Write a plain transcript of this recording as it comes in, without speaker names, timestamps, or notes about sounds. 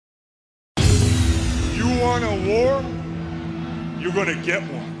want a war, you're gonna get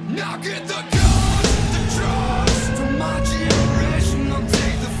one. Now get the guns, the drugs from my generation. I'll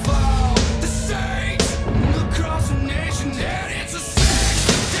take the fall, the saints, across the nation. And it's a sex,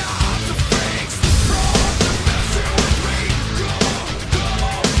 the gods, the fakes, the frauds, the messing with me. Come on, come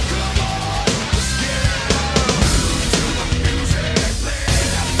on, come on. Let's get out to the music, play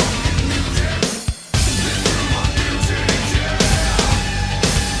that fucking music. Listen to my music, yeah.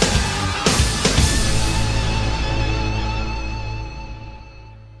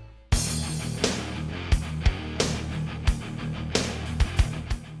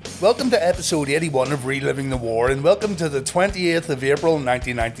 Welcome to episode 81 of Reliving the War, and welcome to the 28th of April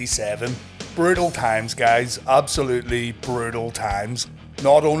 1997. Brutal times, guys. Absolutely brutal times.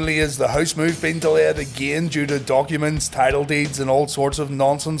 Not only has the house move been delayed again due to documents, title deeds and all sorts of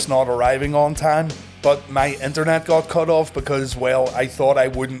nonsense not arriving on time, but my internet got cut off because, well, I thought I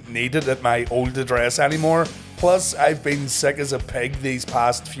wouldn't need it at my old address anymore. Plus, I've been sick as a pig these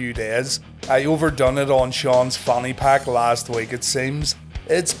past few days. I overdone it on Sean's fanny pack last week, it seems.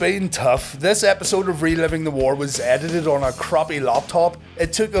 It's been tough. This episode of Reliving the War was edited on a crappy laptop.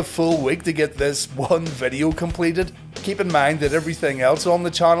 It took a full week to get this one video completed. Keep in mind that everything else on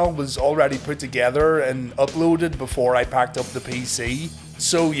the channel was already put together and uploaded before I packed up the PC.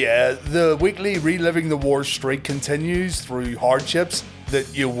 So yeah, the weekly Reliving the War streak continues through hardships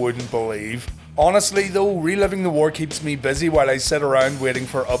that you wouldn't believe. Honestly though, Reliving the War keeps me busy while I sit around waiting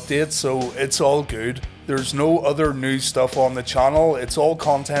for updates, so it's all good. There's no other new stuff on the channel, it's all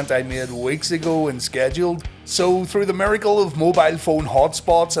content I made weeks ago and scheduled. So through the miracle of mobile phone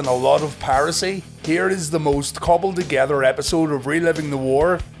hotspots and a lot of piracy, here is the most cobbled together episode of Reliving the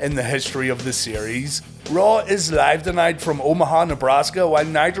War in the history of the series. Raw is live tonight from Omaha, Nebraska, while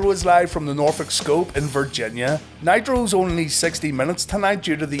Nitro is live from the Norfolk Scope in Virginia. Nitro's only 60 minutes tonight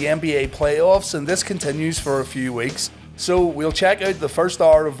due to the NBA playoffs, and this continues for a few weeks. So we'll check out the first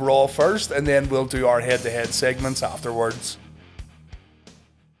hour of Raw first, and then we'll do our head-to-head segments afterwards.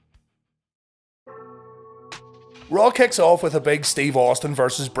 Raw kicks off with a big Steve Austin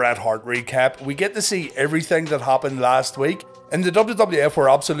vs Bret Hart recap. We get to see everything that happened last week, and the WWF were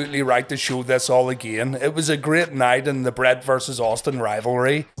absolutely right to show this all again. It was a great night in the Bret vs Austin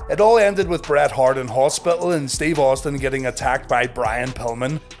rivalry. It all ended with Bret Hart in hospital and Steve Austin getting attacked by Brian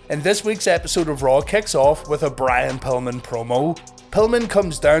Pillman. And this week's episode of Raw kicks off with a Brian Pillman promo. Pillman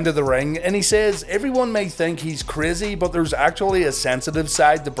comes down to the ring and he says everyone may think he's crazy, but there's actually a sensitive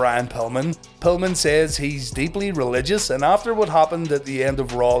side to Brian Pillman. Pillman says he's deeply religious, and after what happened at the end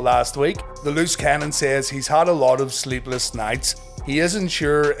of Raw last week, the loose cannon says he's had a lot of sleepless nights. He isn't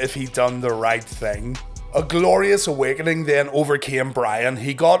sure if he done the right thing. A glorious awakening then overcame Brian.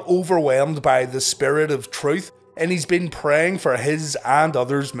 He got overwhelmed by the spirit of truth, and he's been praying for his and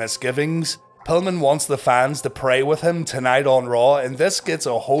others' misgivings. Pillman wants the fans to pray with him tonight on Raw, and this gets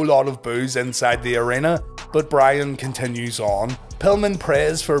a whole lot of boos inside the arena, but Brian continues on. Pillman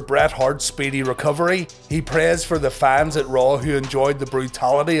prays for Bret Hart's speedy recovery, he prays for the fans at Raw who enjoyed the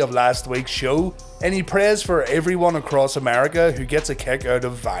brutality of last week's show, and he prays for everyone across America who gets a kick out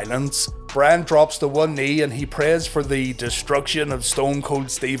of violence. Brian drops to one knee and he prays for the destruction of Stone Cold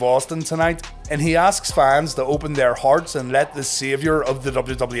Steve Austin tonight, and he asks fans to open their hearts and let the savior of the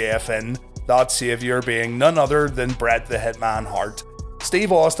WWF in. That saviour being none other than Bret the Hitman Hart.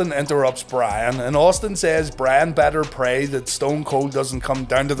 Steve Austin interrupts Brian, and Austin says Brian better pray that Stone Cold doesn't come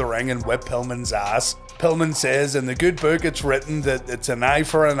down to the ring and whip Pillman's ass. Pillman says in the good book it's written that it's an eye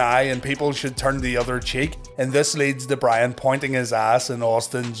for an eye and people should turn the other cheek, and this leads to Brian pointing his ass in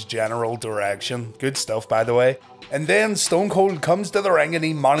Austin's general direction. Good stuff, by the way. And then Stone Cold comes to the ring and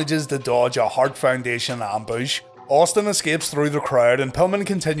he manages to dodge a Hart Foundation ambush. Austin escapes through the crowd, and Pillman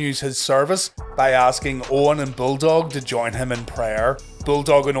continues his service by asking Owen and Bulldog to join him in prayer.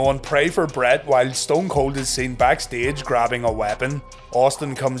 Bulldog and Owen pray for Bret while Stone Cold is seen backstage grabbing a weapon.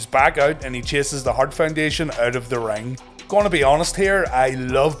 Austin comes back out and he chases the Hart Foundation out of the ring. Gonna be honest here, I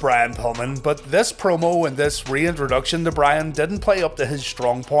love Brian Pillman, but this promo and this reintroduction to Brian didn't play up to his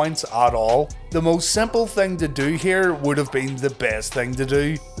strong points at all. The most simple thing to do here would have been the best thing to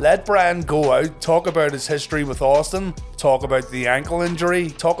do. Let Brian go out, talk about his history with Austin, talk about the ankle injury,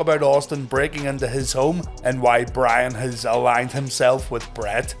 talk about Austin breaking into his home, and why Brian has aligned himself with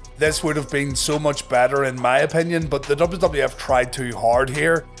Bret. This would have been so much better in my opinion, but the WWF tried too hard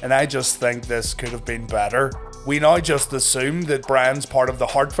here, and I just think this could have been better. We now just assume that Brian's part of the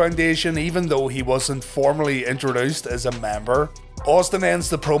Hart Foundation even though he wasn't formally introduced as a member. Austin ends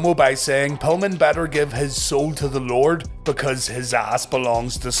the promo by saying Pillman better give his soul to the Lord because his ass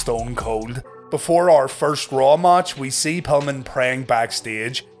belongs to Stone Cold. Before our first Raw match, we see Pillman praying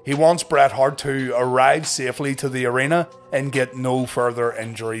backstage. He wants Bret Hart to arrive safely to the arena and get no further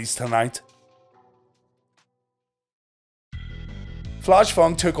injuries tonight. Flash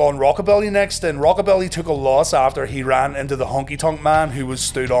Funk took on Rockabilly next, and Rockabilly took a loss after he ran into the Honky Tonk Man who was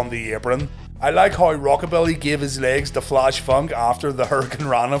stood on the apron. I like how Rockabilly gave his legs to Flash Funk after the Hurricane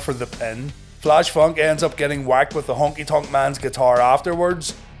Rana for the pin. Flash Funk ends up getting whacked with the Honky Tonk Man's guitar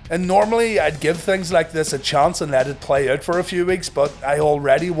afterwards. And normally I'd give things like this a chance and let it play out for a few weeks, but I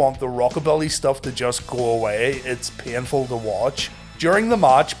already want the Rockabilly stuff to just go away. It's painful to watch. During the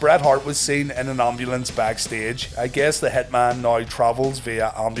match, Bret Hart was seen in an ambulance backstage. I guess the Hitman now travels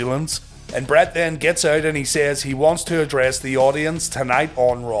via ambulance. And Bret then gets out and he says he wants to address the audience tonight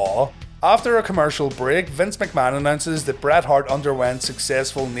on Raw. After a commercial break, Vince McMahon announces that Bret Hart underwent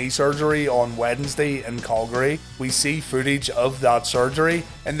successful knee surgery on Wednesday in Calgary. We see footage of that surgery.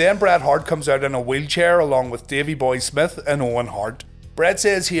 And then Bret Hart comes out in a wheelchair along with Davey Boy Smith and Owen Hart. Bret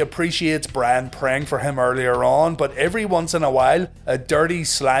says he appreciates Brian praying for him earlier on, but every once in a while, a dirty,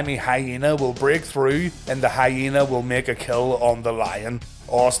 slimy hyena will break through and the hyena will make a kill on the lion.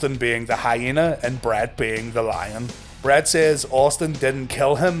 Austin being the hyena and Bret being the lion. Bret says Austin didn't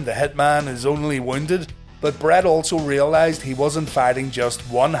kill him, the Hitman is only wounded, but Bret also realised he wasn't fighting just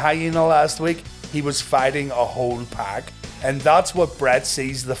one hyena last week, he was fighting a whole pack. And that's what Bret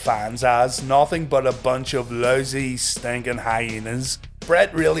sees the fans as, nothing but a bunch of lousy, stinking hyenas.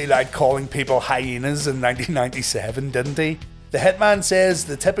 Bret really liked calling people hyenas in 1997, didn't he? The Hitman says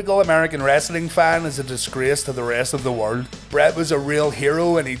the typical American wrestling fan is a disgrace to the rest of the world. Bret was a real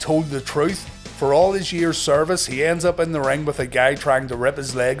hero and he told the truth. For all his years' service, he ends up in the ring with a guy trying to rip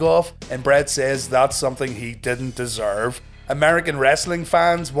his leg off, and Bret says that's something he didn't deserve. American wrestling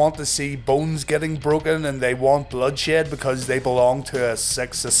fans want to see bones getting broken and they want bloodshed because they belong to a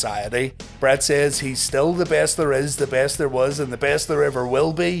sick society. Bret says he's still the best there is, the best there was, and the best there ever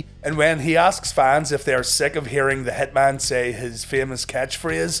will be. And when he asks fans if they're sick of hearing the Hitman say his famous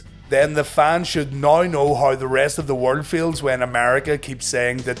catchphrase, then the fans should now know how the rest of the world feels when America keeps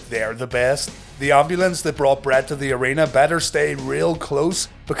saying that they're the best. The ambulance that brought Bret to the arena better stay real close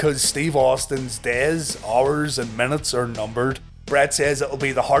because Steve Austin's days, hours and minutes are numbered. Bret says it'll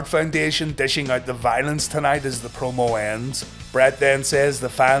be the Hart Foundation dishing out the violence tonight as the promo ends. Bret then says the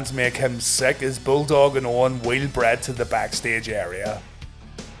fans make him sick as Bulldog and Owen wheel Bret to the backstage area.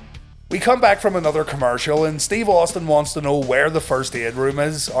 We come back from another commercial and Steve Austin wants to know where the first aid room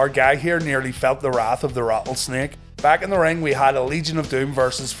is. Our guy here nearly felt the wrath of the rattlesnake. Back in the ring we had a Legion of Doom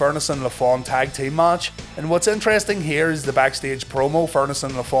versus Furnace and LaFon tag team match, and what's interesting here is the backstage promo Furnace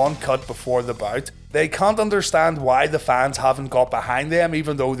and LaFon cut before the bout. They can't understand why the fans haven't got behind them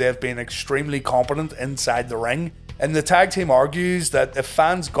even though they've been extremely competent inside the ring. And the tag team argues that if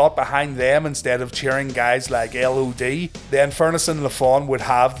fans got behind them instead of cheering guys like LOD, then Furnace and LaFon would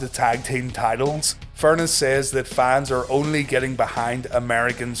have the tag team titles. Furnace says that fans are only getting behind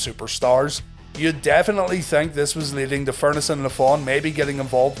American superstars. You'd definitely think this was leading to Furnace and LaFon maybe getting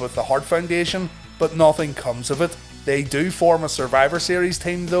involved with the Hart Foundation, but nothing comes of it. They do form a Survivor Series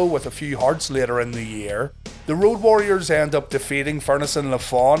team though with a few Harts later in the year. The Road Warriors end up defeating Furnace and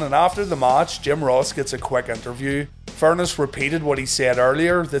LaFon, and after the match Jim Ross gets a quick interview. Furnace repeated what he said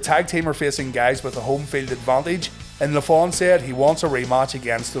earlier, the tag team are facing guys with a home field advantage, and LaFon said he wants a rematch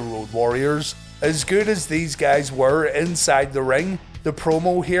against the Road Warriors. As good as these guys were inside the ring, the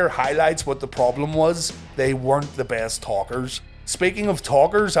promo here highlights what the problem was, they weren't the best talkers. Speaking of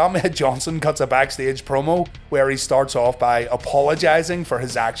talkers, Ahmed Johnson cuts a backstage promo where he starts off by apologising for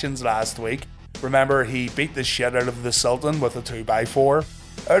his actions last week. Remember, he beat the shit out of the Sultan with a 2x4.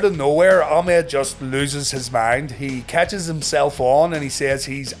 Out of nowhere, Ahmed just loses his mind. He catches himself on and he says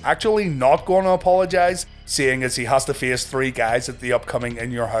he's actually not going to apologise, seeing as he has to face 3 guys at the upcoming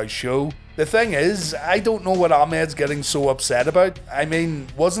In Your House show. The thing is, I don't know what Ahmed's getting so upset about. I mean,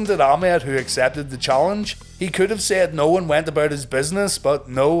 wasn't it Ahmed who accepted the challenge? He could have said no and went about his business, but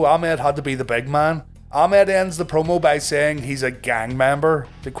no, Ahmed had to be the big man. Ahmed ends the promo by saying he's a gang member.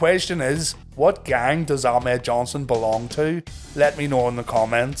 The question is, what gang does Ahmed Johnson belong to? Let me know in the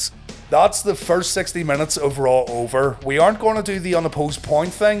comments. That's the first 60 minutes of Raw over. We aren't going to do the unopposed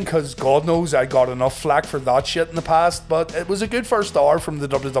point thing because God knows I got enough flack for that shit in the past, but it was a good first hour from the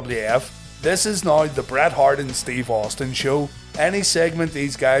WWF. This is now the Bret Hart and Steve Austin show. Any segment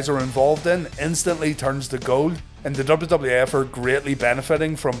these guys are involved in instantly turns to gold, and the WWF are greatly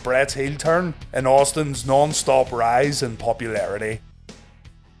benefiting from Bret's heel turn and Austin's non-stop rise in popularity.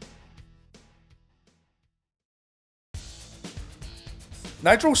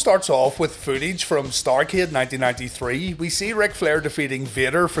 Nitro starts off with footage from Starrcade 1993. We see Ric Flair defeating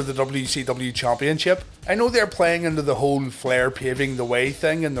Vader for the WCW Championship. I know they're playing into the whole Flair paving the way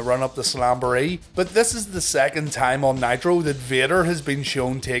thing in the run up to Slamboree, but this is the second time on Nitro that Vader has been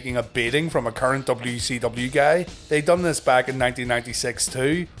shown taking a beating from a current WCW guy. They done this back in 1996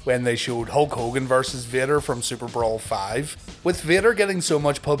 too, when they showed Hulk Hogan versus Vader from Super Brawl 5. With Vader getting so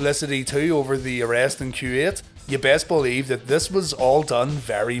much publicity too over the arrest in Q8, you best believe that this was all done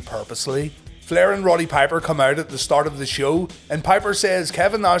very purposely. Flair and Roddy Piper come out at the start of the show, and Piper says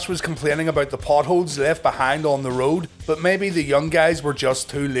Kevin Nash was complaining about the potholes left behind on the road, but maybe the young guys were just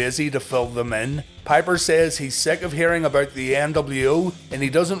too lazy to fill them in. Piper says he's sick of hearing about the NWO, and he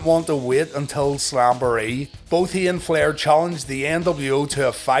doesn't want to wait until Slamboree. Both he and Flair challenged the NWO to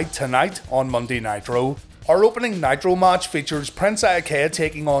a fight tonight on Monday Nitro. Our opening Nitro match features Prince Iaukea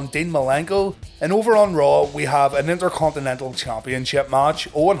taking on Dean Malenko, and over on Raw we have an Intercontinental Championship match,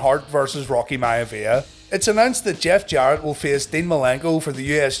 Owen Hart versus Rocky Maivia. It's announced that Jeff Jarrett will face Dean Malenko for the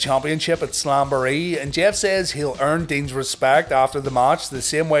US Championship at Slamboree, and Jeff says he'll earn Dean's respect after the match the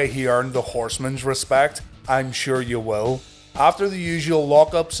same way he earned the Horseman's respect. I'm sure you will. After the usual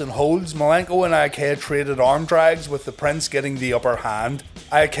lockups and holds, Malenko and Iaukea traded arm drags, with the Prince getting the upper hand.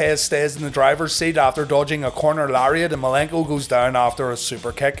 Iaukea stays in the driver's seat after dodging a corner lariat, and Malenko goes down after a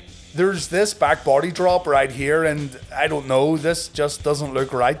super kick. There's this back body drop right here, and I don't know, this just doesn't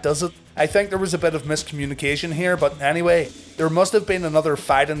look right, does it? I think there was a bit of miscommunication here, but anyway, there must have been another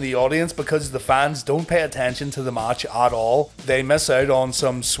fight in the audience because the fans don't pay attention to the match at all. They miss out on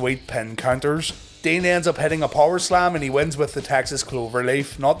some sweet pin counters. Dean ends up hitting a power slam and he wins with the Texas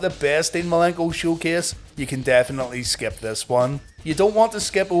Cloverleaf. Not the best Dean Malenko showcase, you can definitely skip this one. You don't want to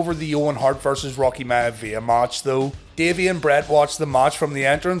skip over the Owen Hart vs Rocky Maivia match though. Davey and Bret watch the match from the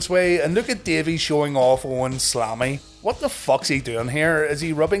entranceway, and look at Davey showing off Owen's slammy. What the fuck's he doing here? Is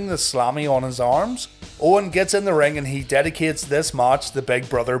he rubbing the slammy on his arms? Owen gets in the ring and he dedicates this match to Big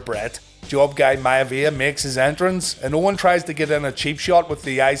Brother Bret. Job guy Maivia makes his entrance, and Owen tries to get in a cheap shot with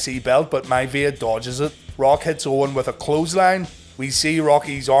the IC belt, but Maivia dodges it. Rock hits Owen with a clothesline. We see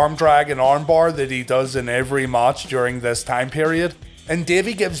Rocky's arm drag and armbar that he does in every match during this time period. And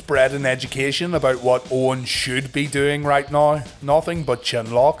Davey gives Bret an education about what Owen should be doing right now. Nothing but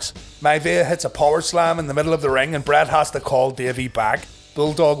chin locks. Maivia hits a power slam in the middle of the ring and Bret has to call Davey back.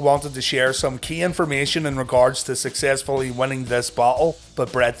 Bulldog wanted to share some key information in regards to successfully winning this battle,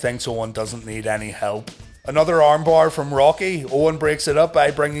 but Bret thinks Owen doesn't need any help. Another armbar from Rocky. Owen breaks it up by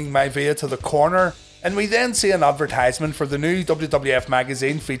bringing Maivia to the corner. And we then see an advertisement for the new WWF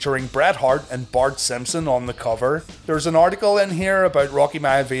magazine featuring Bret Hart and Bart Simpson on the cover. There's an article in here about Rocky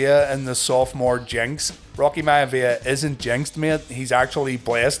Maivia and the sophomore jinx. Rocky Maivia isn't jinxed, mate. He's actually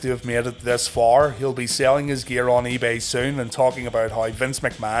blessed to have made it this far. He'll be selling his gear on eBay soon and talking about how Vince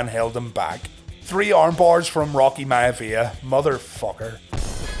McMahon held him back. 3 armbars from Rocky Maivia. Motherfucker.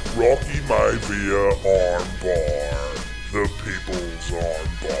 Rocky Maivia armbar. The people's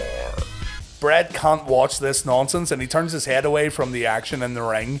armbar. Bret can't watch this nonsense and he turns his head away from the action in the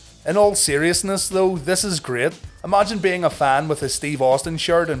ring. In all seriousness though, this is great. Imagine being a fan with a Steve Austin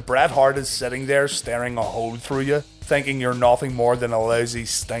shirt and Bret Hart is sitting there staring a hole through you, thinking you're nothing more than a lousy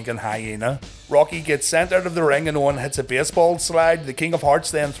stinking hyena. Rocky gets sent out of the ring and Owen hits a baseball slide. The King of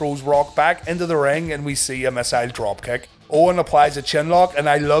Hearts then throws Rock back into the ring and we see a missile dropkick. Owen applies a chin lock and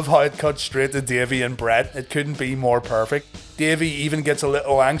I love how it cuts straight to Davey and Bret. It couldn't be more perfect. Davey even gets a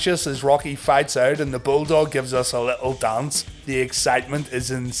little anxious as Rocky fights out and the Bulldog gives us a little dance. The excitement is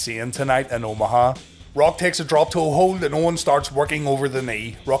insane tonight in Omaha. Rock takes a drop toe hold and Owen starts working over the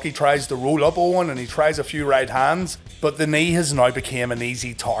knee. Rocky tries to roll up Owen and he tries a few right hands, but the knee has now become an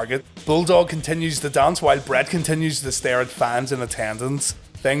easy target. Bulldog continues to dance while Bret continues to stare at fans in attendance.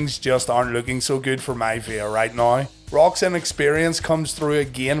 Things just aren't looking so good for Maivia right now. Rock's inexperience comes through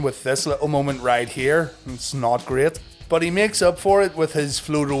again with this little moment right here. It's not great, but he makes up for it with his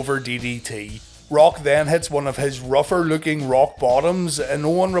float over DDT. Rock then hits one of his rougher looking rock bottoms and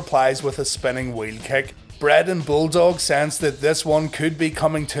Owen replies with a spinning wheel kick. Bret and Bulldog sense that this one could be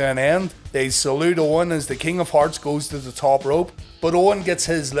coming to an end. They salute Owen as the King of Hearts goes to the top rope, but Owen gets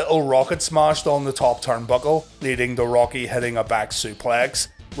his little rocket smashed on the top turnbuckle, leading to Rocky hitting a back suplex.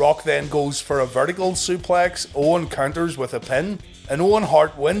 Rock then goes for a vertical suplex, Owen counters with a pin, and Owen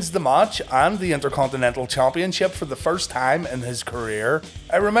Hart wins the match and the Intercontinental Championship for the first time in his career.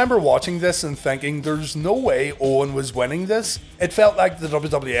 I remember watching this and thinking there's no way Owen was winning this. It felt like the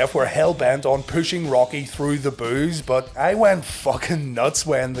WWF were hell-bent on pushing Rocky through the booze, but I went fucking nuts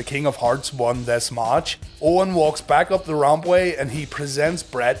when the King of Hearts won this match. Owen walks back up the rampway and he presents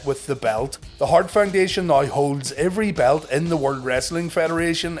Bret with the belt. The Hart Foundation now holds every belt in the World Wrestling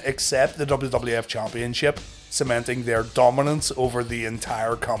Federation except the WWF Championship, cementing their dominance over the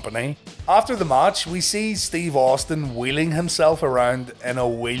entire company. After the match, we see Steve Austin wheeling himself around in a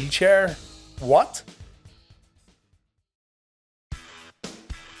wheelchair. What?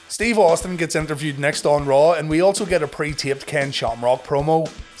 Steve Austin gets interviewed next on Raw, and we also get a pre-taped Ken Shamrock promo.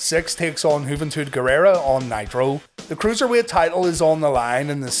 Syxx takes on Juventud Guerrera on Nitro. The Cruiserweight title is on the line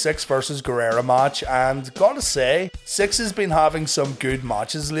in the Syxx vs Guerrera match, and gotta say, Syxx has been having some good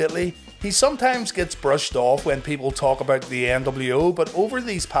matches lately. He sometimes gets brushed off when people talk about the NWO, but over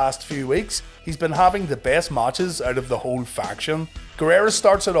these past few weeks, he's been having the best matches out of the whole faction. Guerrera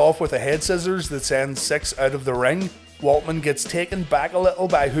starts it off with a head scissors that sends Syxx out of the ring. Waltman gets taken back a little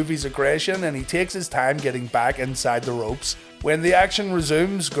by Juvi's aggression and he takes his time getting back inside the ropes. When the action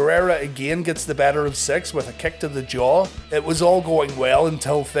resumes, Guerrera again gets the better of Syxx with a kick to the jaw. It was all going well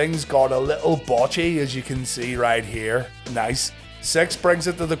until things got a little botchy, as you can see right here. Nice. Syxx brings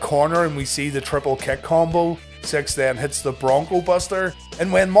it to the corner and we see the triple kick combo. Syxx then hits the Bronco Buster,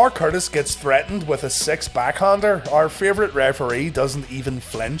 and when Mark Curtis gets threatened with a Syxx backhander, our favourite referee doesn't even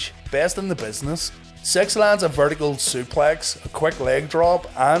flinch. Best in the business. Syxx lands a vertical suplex, a quick leg drop,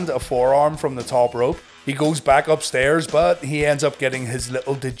 and a forearm from the top rope. He goes back upstairs, but he ends up getting his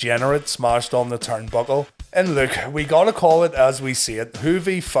little degenerate smashed on the turnbuckle. And look, we gotta call it as we see it,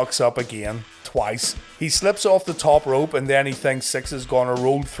 Juvi fucks up again. Twice. He slips off the top rope and then he thinks Syxx is gonna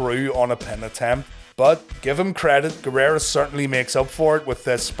roll through on a pin attempt. But give him credit, Guerrera certainly makes up for it with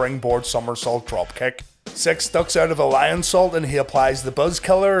this springboard somersault dropkick. Syxx ducks out of a lionsault and he applies the buzz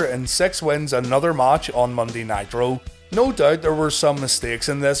killer, and Syxx wins another match on Monday Nitro. No doubt there were some mistakes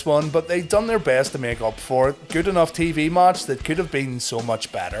in this one, but they done their best to make up for it. Good enough TV match that could have been so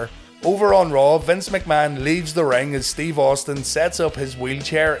much better. Over on Raw, Vince McMahon leaves the ring as Steve Austin sets up his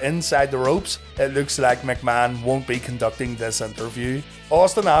wheelchair inside the ropes. It looks like McMahon won't be conducting this interview.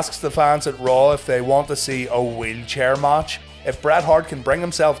 Austin asks the fans at Raw if they want to see a wheelchair match. If Bret Hart can bring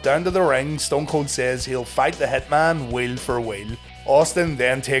himself down to the ring, Stone Cold says he'll fight the Hitman wheel for wheel. Austin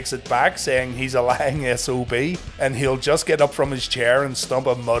then takes it back, saying he's a lying SOB and he'll just get up from his chair and stump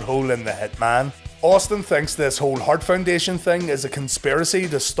a mud hole in the Hitman. Austin thinks this whole Hart Foundation thing is a conspiracy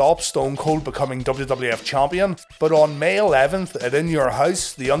to stop Stone Cold becoming WWF champion, but on May 11th at In Your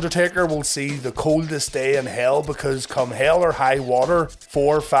House, The Undertaker will see the coldest day in hell because come hell or high water,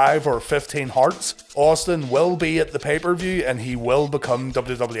 4, 5 or 15 Harts, Austin will be at the pay-per-view and he will become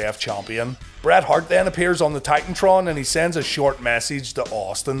WWF champion. Bret Hart then appears on the Titantron and he sends a short message to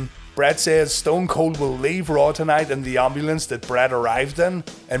Austin. Bret says Stone Cold will leave Raw tonight in the ambulance that Bret arrived in,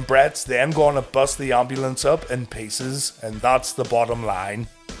 and Bret's then gonna bust the ambulance up in pieces, and that's the bottom line.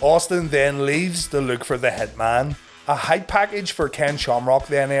 Austin then leaves to look for the Hitman. A hype package for Ken Shamrock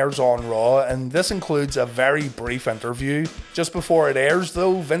then airs on Raw, and this includes a very brief interview. Just before it airs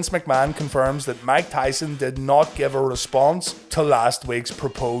though, Vince McMahon confirms that Mike Tyson did not give a response to last week's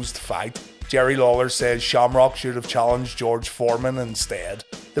proposed fight. Jerry Lawler says Shamrock should have challenged George Foreman instead.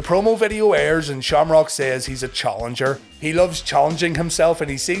 The promo video airs and Shamrock says he's a challenger. He loves challenging himself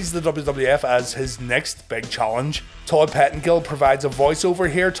and he sees the WWF as his next big challenge. Todd Pettengill provides a voiceover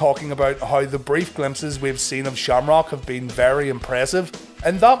here talking about how the brief glimpses we've seen of Shamrock have been very impressive,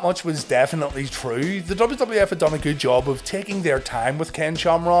 and that much was definitely true. The WWF had done a good job of taking their time with Ken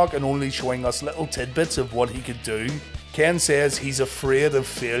Shamrock and only showing us little tidbits of what he could do. Ken says he's afraid of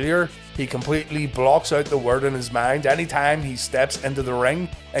failure. He completely blocks out the word in his mind anytime he steps into the ring,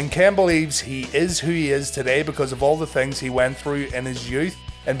 and Ken believes he is who he is today because of all the things he went through in his youth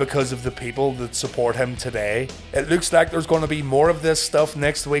and because of the people that support him today. It looks like there's going to be more of this stuff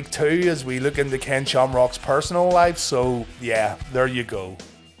next week too as we look into Ken Shamrock's personal life, so yeah, there you go.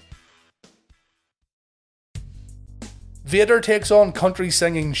 Vader takes on country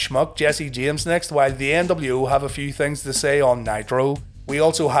singing schmuck Jesse James next, while the NWO have a few things to say on Nitro. We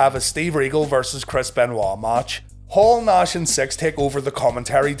also have a Steve Regal vs Chris Benoit match. Hall, Nash and Syxx take over the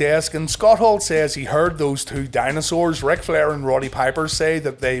commentary desk, and Scott Hall says he heard those two dinosaurs, Ric Flair and Roddy Piper, say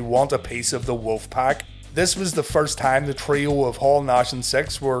that they want a piece of the Wolfpack. This was the first time the trio of Hall, Nash and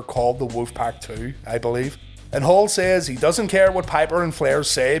Syxx were called the Wolfpack 2, I believe. And Hall says he doesn't care what Piper and Flair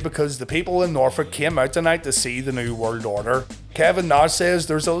say because the people in Norfolk came out tonight to see the New World Order. Kevin Nash says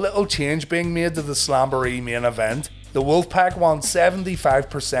there's a little change being made to the Slamboree main event. The Wolfpack want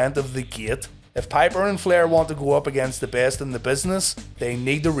 75% of the gate. If Piper and Flair want to go up against the best in the business, they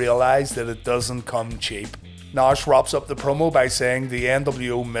need to realise that it doesn't come cheap. Nash wraps up the promo by saying the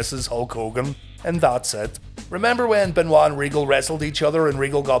NWO misses Hulk Hogan, and that's it. Remember when Benoit and Regal wrestled each other and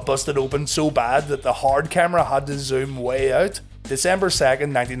Regal got busted open so bad that the hard camera had to zoom way out? December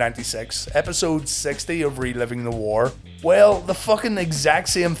 2nd, 1996, episode 60 of Reliving the War. Well, the fucking exact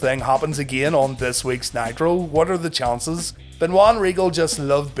same thing happens again on this week's Nitro. What are the chances? Benoit and Regal just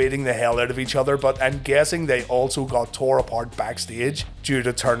loved beating the hell out of each other, but I'm guessing they also got tore apart backstage due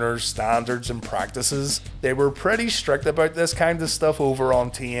to Turner's standards and practices. They were pretty strict about this kind of stuff over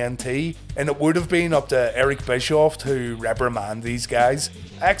on TNT, and it would have been up to Eric Bischoff to reprimand these guys.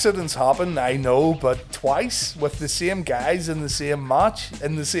 Accidents happen, I know, but twice with the same guys in the same match,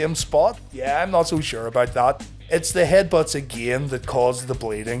 in the same spot? Yeah, I'm not so sure about that. It's the headbutts again that caused the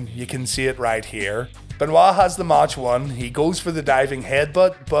bleeding. You can see it right here. Benoit has the match won, he goes for the diving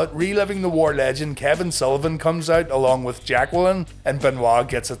headbutt, but Reliving the War legend Kevin Sullivan comes out along with Jacqueline, and Benoit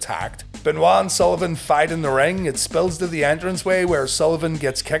gets attacked. Benoit and Sullivan fight in the ring, it spills to the entranceway where Sullivan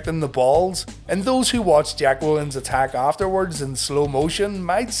gets kicked in the balls, and those who watch Jacqueline's attack afterwards in slow motion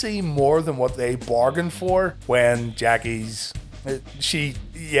might see more than what they bargained for when Jackie's...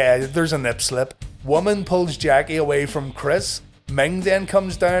 there's a nip slip. Woman pulls Jackie away from Chris. Ming then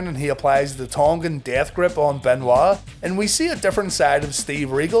comes down and he applies the Tongan death grip on Benoit, and we see a different side of Steve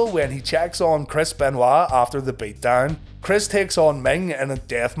Regal when he checks on Chris Benoit after the beatdown. Chris takes on Ming in a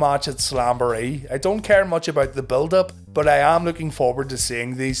death match at Slamboree. I don't care much about the build up, but I am looking forward to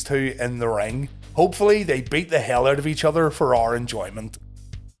seeing these two in the ring. Hopefully they beat the hell out of each other for our enjoyment.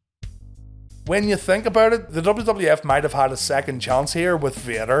 When you think about it, the WWF might have had a second chance here with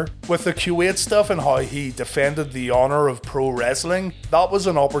Vader. With the Kuwait stuff and how he defended the honour of pro wrestling, that was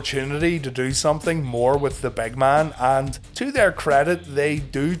an opportunity to do something more with the big man, and to their credit, they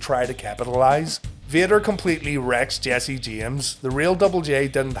do try to capitalise. Vader completely wrecks Jesse James, the real Double J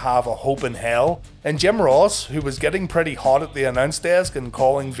didn't have a hope in hell, and Jim Ross, who was getting pretty hot at the announce desk and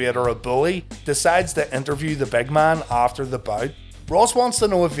calling Vader a bully, decides to interview the big man after the bout. Ross wants to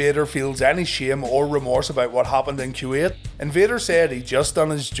know if Vader feels any shame or remorse about what happened in Kuwait, and Vader said he just done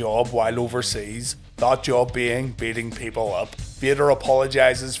his job while overseas, that job being beating people up. Vader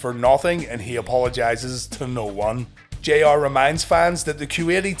apologises for nothing and he apologises to no one. JR reminds fans that the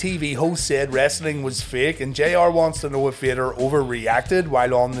Kuwaiti TV host said wrestling was fake, and JR wants to know if Vader overreacted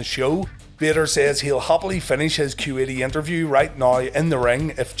while on the show. Vader says he'll happily finish his Kuwaiti interview right now in the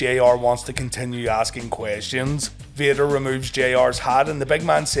ring if JR wants to continue asking questions. Vader removes JR's hat and the big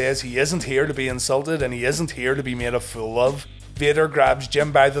man says he isn't here to be insulted and he isn't here to be made a fool of. Vader grabs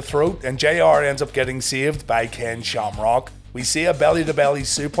Jim by the throat and JR ends up getting saved by Ken Shamrock. We see a belly-to-belly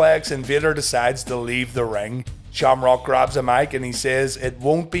suplex and Vader decides to leave the ring. Shamrock grabs a mic and he says, "It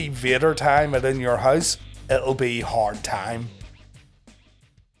won't be Vader time at In Your House, it'll be hard time."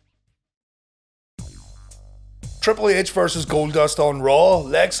 Triple H versus Goldust on Raw,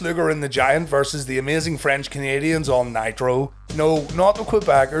 Lex Luger and the Giant versus the Amazing French Canadians on Nitro. No, not the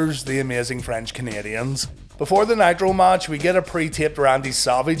Quebecers, the Amazing French Canadians. Before the Nitro match, we get a pre-taped Randy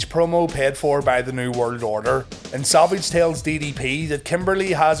Savage promo paid for by the New World Order, and Savage tells DDP that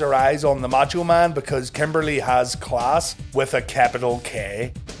Kimberly has her eyes on the Macho Man because Kimberly has class with a capital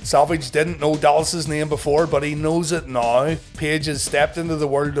K. Savage didn't know Dallas's name before, but he knows it now. Paige has stepped into the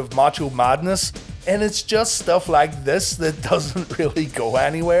world of macho madness, and it's just stuff like this that doesn't really go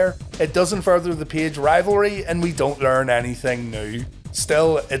anywhere. It doesn't further the Paige rivalry, and we don't learn anything new.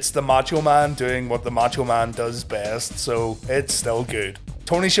 Still, it's the Macho Man doing what the Macho Man does best, so it's still good.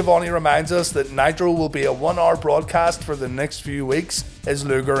 Tony Schiavone reminds us that Nitro will be a 1-hour broadcast for the next few weeks as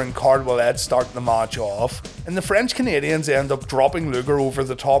Luger and Cardwellette start the match off, and the French Canadians end up dropping Luger over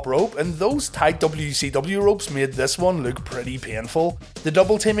the top rope, and those tight WCW ropes made this one look pretty painful. The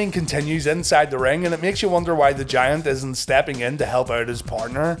double teaming continues inside the ring, and it makes you wonder why the Giant isn't stepping in to help out his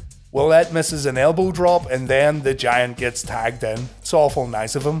partner. Willette misses an elbow drop and then the Giant gets tagged in. It's awful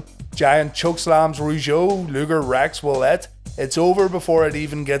nice of him. Giant chokeslams Rougeau, Luger wrecks Willette. It's over before it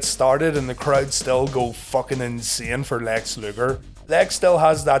even gets started and the crowd still go fucking insane for Lex Luger. Lex still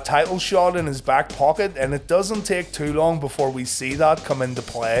has that title shot in his back pocket and it doesn't take too long before we see that come into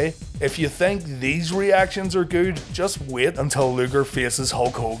play. If you think these reactions are good, just wait until Luger faces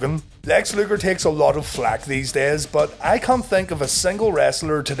Hulk Hogan. Lex Luger takes a lot of flack these days, but I can't think of a single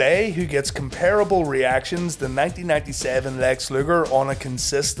wrestler today who gets comparable reactions to 1997 Lex Luger on a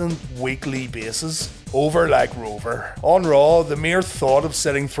consistent weekly basis. Over like Rover. On Raw, the mere thought of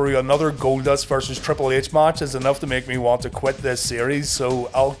sitting through another Goldust vs Triple H match is enough to make me want to quit this series,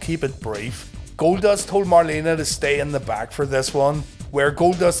 so I'll keep it brief. Goldust told Marlena to stay in the back for this one. Where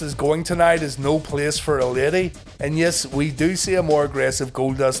Goldust is going tonight is no place for a lady, and yes, we do see a more aggressive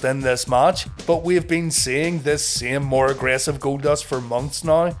Goldust in this match, but we've been seeing this same more aggressive Goldust for months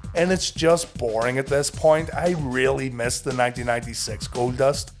now, and it's just boring at this point. I really miss the 1996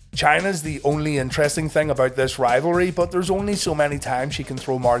 Goldust. Chyna's the only interesting thing about this rivalry, but there's only so many times she can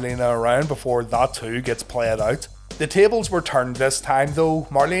throw Marlena around before that too gets played out. The tables were turned this time though.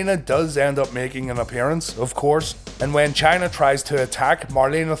 Marlena does end up making an appearance, of course, and when Chyna tries to attack,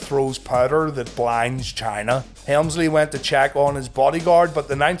 Marlena throws powder that blinds Chyna. Helmsley went to check on his bodyguard, but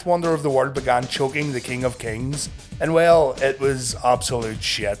the ninth wonder of the world began choking the King of Kings, and well, it was absolute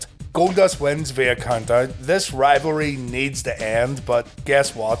shit. Goldust wins via countout. This rivalry needs to end, but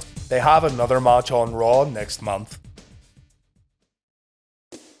guess what? They have another match on Raw next month.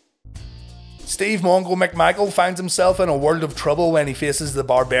 Steve Mongo McMichael finds himself in a world of trouble when he faces the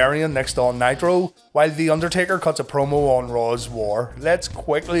Barbarian next on Nitro, while The Undertaker cuts a promo on Raw's War. Let's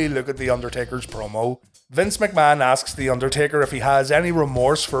quickly look at The Undertaker's promo. Vince McMahon asks The Undertaker if he has any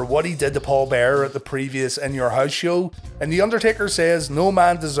remorse for what he did to Paul Bearer at the previous In Your House show, and The Undertaker says no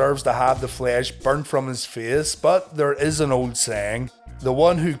man deserves to have the flesh burnt from his face, but there is an old saying, the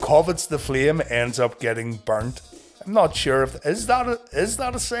one who covets the flame ends up getting burnt. I'm not sure if is that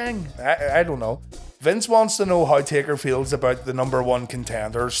a saying? I don't know. Vince wants to know how Taker feels about the #1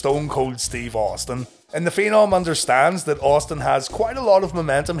 contender, Stone Cold Steve Austin. And the Phenom understands that Austin has quite a lot of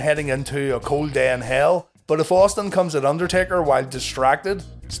momentum heading into a cold day in hell, but if Austin comes at Undertaker while distracted,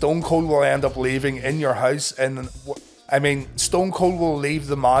 Stone Cold will end up leaving In Your House Stone Cold will leave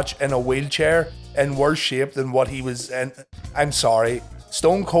the match in a wheelchair in worse shape than what he was in. I'm sorry.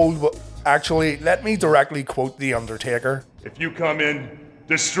 Stone Cold will... Actually, let me directly quote The Undertaker. If you come in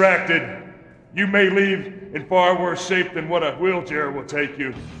distracted, you may leave in far worse shape than what a wheelchair will take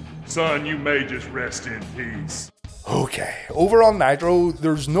you. Son, you may just rest in peace. Okay, over on Nitro,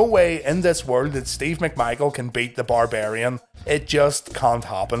 there's no way in this world that Steve McMichael can beat the Barbarian. It just can't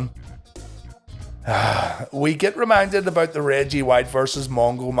happen. We get reminded about the Reggie White vs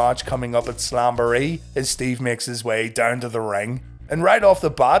Mongo match coming up at Slamboree as Steve makes his way down to the ring. And right off the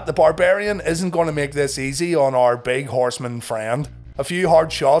bat, the Barbarian isn't going to make this easy on our big horseman friend. A few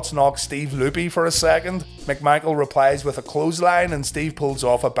hard shots knock Steve loopy for a second. McMichael replies with a clothesline and Steve pulls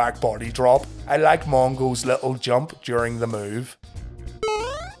off a back body drop. I like Mongo's little jump during the move.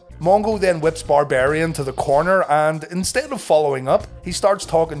 Mongo then whips Barbarian to the corner and instead of following up, he starts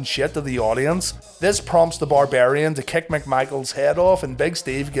talking shit to the audience. This prompts the Barbarian to kick McMichael's head off and Big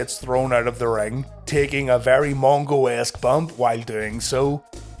Steve gets thrown out of the ring, taking a very Mongo-esque bump while doing so.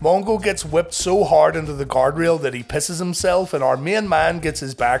 Mongo gets whipped so hard into the guardrail that he pisses himself and our main man gets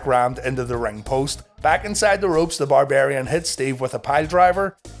his back rammed into the ring post. Back inside the ropes, the Barbarian hits Steve with a pile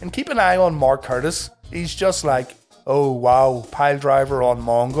driver, and keep an eye on Mark Curtis. He's just like, oh wow, pile driver on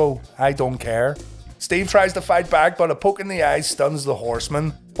Mongo, I don't care. Steve tries to fight back, but a poke in the eye stuns the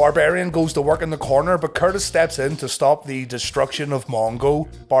Horseman. Barbarian goes to work in the corner, but Curtis steps in to stop the destruction of Mongo.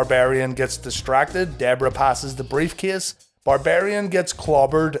 Barbarian gets distracted, Deborah passes the briefcase, Barbarian gets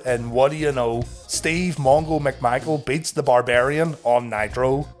clobbered, and what do you know, Steve Mongo McMichael beats the Barbarian on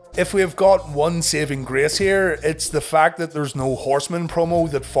Nitro. If we've got one saving grace here, it's the fact that there's no Horseman promo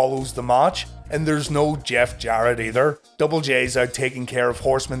that follows the match, and there's no Jeff Jarrett either. Double J's out taking care of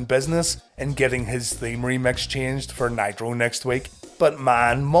Horseman business and getting his theme remix changed for Nitro next week. But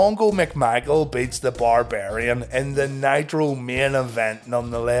man, Mongo McMichael beats the Barbarian in the Nitro main event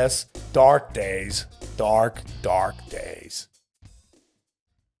nonetheless. Dark days. Dark, dark days.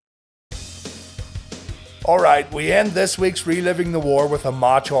 Alright, we end this week's Reliving the War with a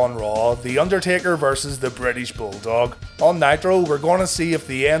match on Raw, The Undertaker versus the British Bulldog. On Nitro, we're going to see if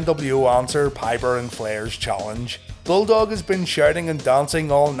the NWO answer Piper and Flair's challenge. Bulldog has been shouting and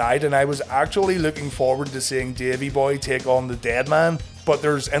dancing all night and I was actually looking forward to seeing Davey Boy take on the Deadman, but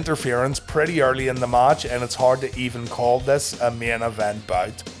there's interference pretty early in the match and it's hard to even call this a main event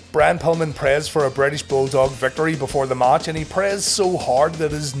bout. Brian Pillman prays for a British Bulldog victory before the match and he prays so hard that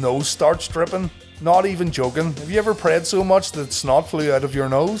his nose starts dripping. Not even joking, have you ever prayed so much that snot flew out of your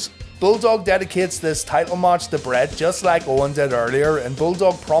nose? Bulldog dedicates this title match to Bret just like Owen did earlier and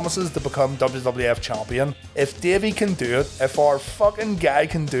Bulldog promises to become WWF champion. If Davey can do it, if our fucking guy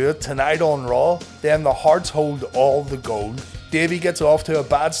can do it tonight on Raw, then the Harts hold all the gold. Davey gets off to a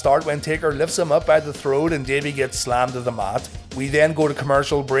bad start when Taker lifts him up by the throat and Davey gets slammed to the mat. We then go to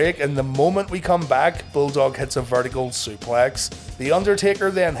commercial break and the moment we come back, Bulldog hits a vertical suplex. The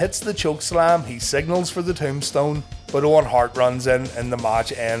Undertaker then hits the choke slam, he signals for the tombstone, but Owen Hart runs in and the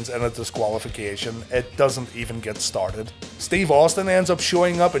match ends in a disqualification. It doesn't even get started. Steve Austin ends up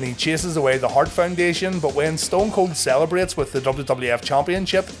showing up and he chases away the Hart Foundation, but when Stone Cold celebrates with the WWF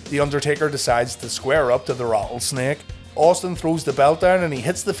Championship, The Undertaker decides to square up to the Rattlesnake. Austin throws the belt down and he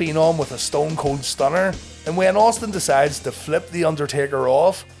hits the Phenom with a Stone Cold Stunner, and when Austin decides to flip The Undertaker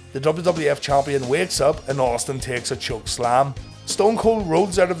off, the WWF Champion wakes up and Austin takes a choke slam. Stone Cold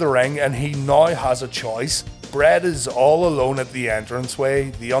rolls out of the ring and he now has a choice. Bret is all alone at the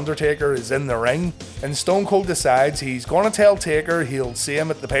entranceway, The Undertaker is in the ring, and Stone Cold decides he's gonna tell Taker he'll see him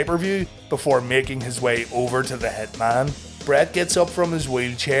at the pay-per-view before making his way over to the Hitman. Bret gets up from his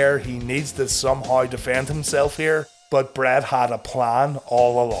wheelchair, he needs to somehow defend himself here, but Bret had a plan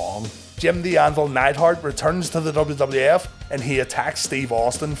all along. Jim the Anvil Neidhart returns to the WWF and he attacks Steve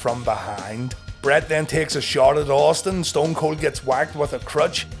Austin from behind. Bret then takes a shot at Austin, Stone Cold gets whacked with a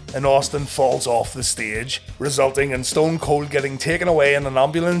crutch, and Austin falls off the stage, resulting in Stone Cold getting taken away in an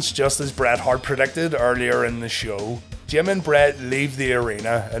ambulance just as Bret Hart predicted earlier in the show. Jim and Bret leave the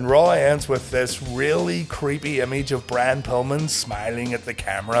arena, and Raw ends with this really creepy image of Brian Pillman smiling at the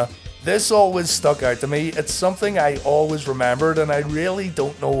camera. This always stuck out to me, it's something I always remembered and I really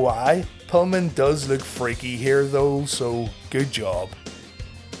don't know why. Pillman does look freaky here though, so good job.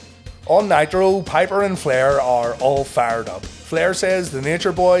 On Nitro, Piper and Flair are all fired up. Flair says the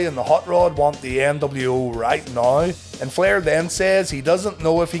Nature Boy and the Hot Rod want the NWO right now, and Flair then says he doesn't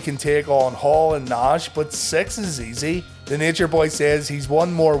know if he can take on Hall and Nash, but Syxx is easy. The Nature Boy says he's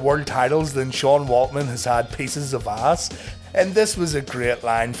won more world titles than Sean Waltman has had pieces of ass, and this was a great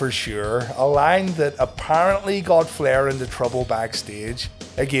line for sure, a line that apparently got Flair into trouble backstage.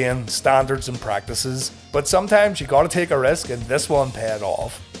 Again, standards and practices, but sometimes you gotta take a risk and this one paid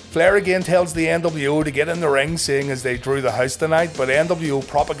off. Flair again tells the NWO to get in the ring, seeing as they drew the house tonight, but NWO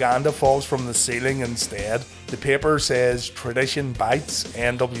propaganda falls from the ceiling instead. The paper says tradition bites,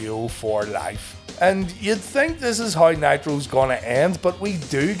 NWO for life. And you'd think this is how Nitro's gonna end, but we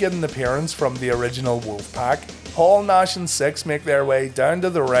do get an appearance from the original Wolfpack. Hall, Nash and Syxx make their way down to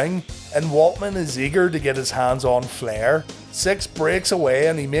the ring, and Waltman is eager to get his hands on Flair. Syxx breaks away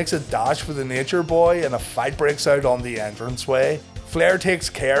and he makes a dash for the Nature Boy, and a fight breaks out on the entranceway. Flair takes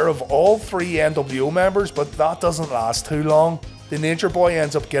care of all three NWO members, but that doesn't last too long. The Nature Boy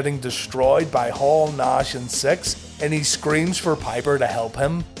ends up getting destroyed by Hall, Nash and Syxx, and he screams for Piper to help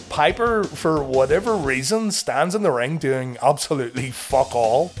him. Piper, for whatever reason, stands in the ring doing absolutely fuck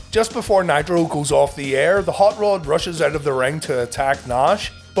all. Just before Nitro goes off the air, the Hot Rod rushes out of the ring to attack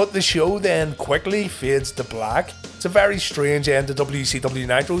Nash, but the show then quickly fades to black. It's a very strange end to WCW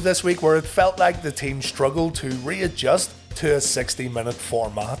Nitro this week, where it felt like the team struggled to readjust to a 60-minute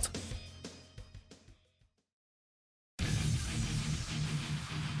format.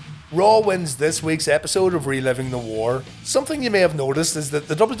 Raw wins this week's episode of Reliving the War. Something you may have noticed is that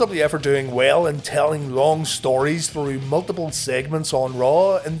the WWF are doing well in telling long stories through multiple segments on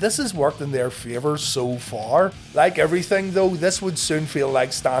Raw, and this has worked in their favour so far. Like everything though, this would soon feel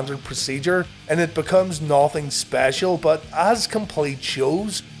like standard procedure, and it becomes nothing special, but as complete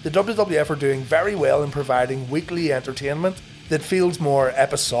shows, the WWF are doing very well in providing weekly entertainment that feels more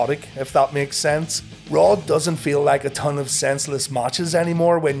episodic, if that makes sense. Raw doesn't feel like a ton of senseless matches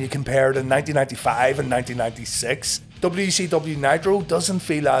anymore when you compare to 1995 and 1996. WCW Nitro doesn't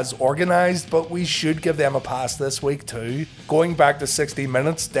feel as organised, but we should give them a pass this week too. Going back to 60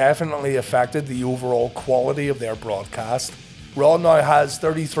 minutes definitely affected the overall quality of their broadcast. Raw now has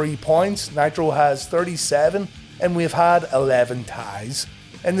 33 points, Nitro has 37, and we've had 11 ties.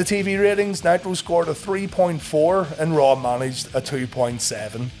 In the TV ratings, Nitro scored a 3.4 and Raw managed a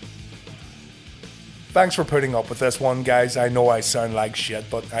 2.7. Thanks for putting up with this one, guys. I know I sound like shit,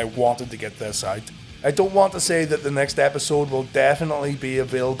 but I wanted to get this out. I don't want to say that the next episode will definitely be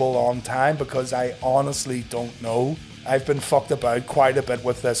available on time, because I honestly don't know. I've been fucked about quite a bit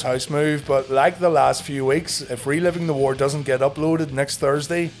with this house move, but like the last few weeks, if Reliving the War doesn't get uploaded next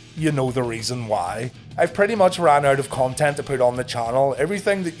Thursday, you know the reason why. I've pretty much ran out of content to put on the channel.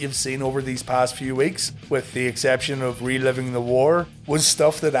 Everything that you've seen over these past few weeks, with the exception of Reliving the War, was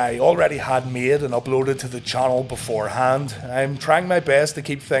stuff that I already had made and uploaded to the channel beforehand. I'm trying my best to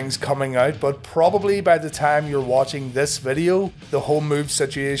keep things coming out, but probably by the time you're watching this video, the home move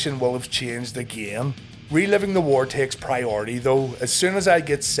situation will have changed again. Reliving the War takes priority though. As soon as I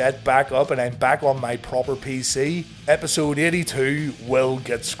get set back up and I'm back on my proper PC, episode 82 will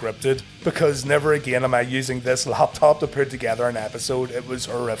get scripted, because never again am I using this laptop to put together an episode. It was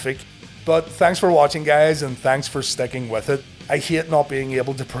horrific. But thanks for watching, guys, and thanks for sticking with it. I hate not being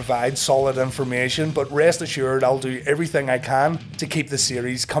able to provide solid information, but rest assured I'll do everything I can to keep the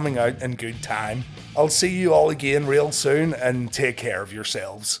series coming out in good time. I'll see you all again real soon, and take care of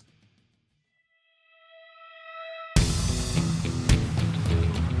yourselves.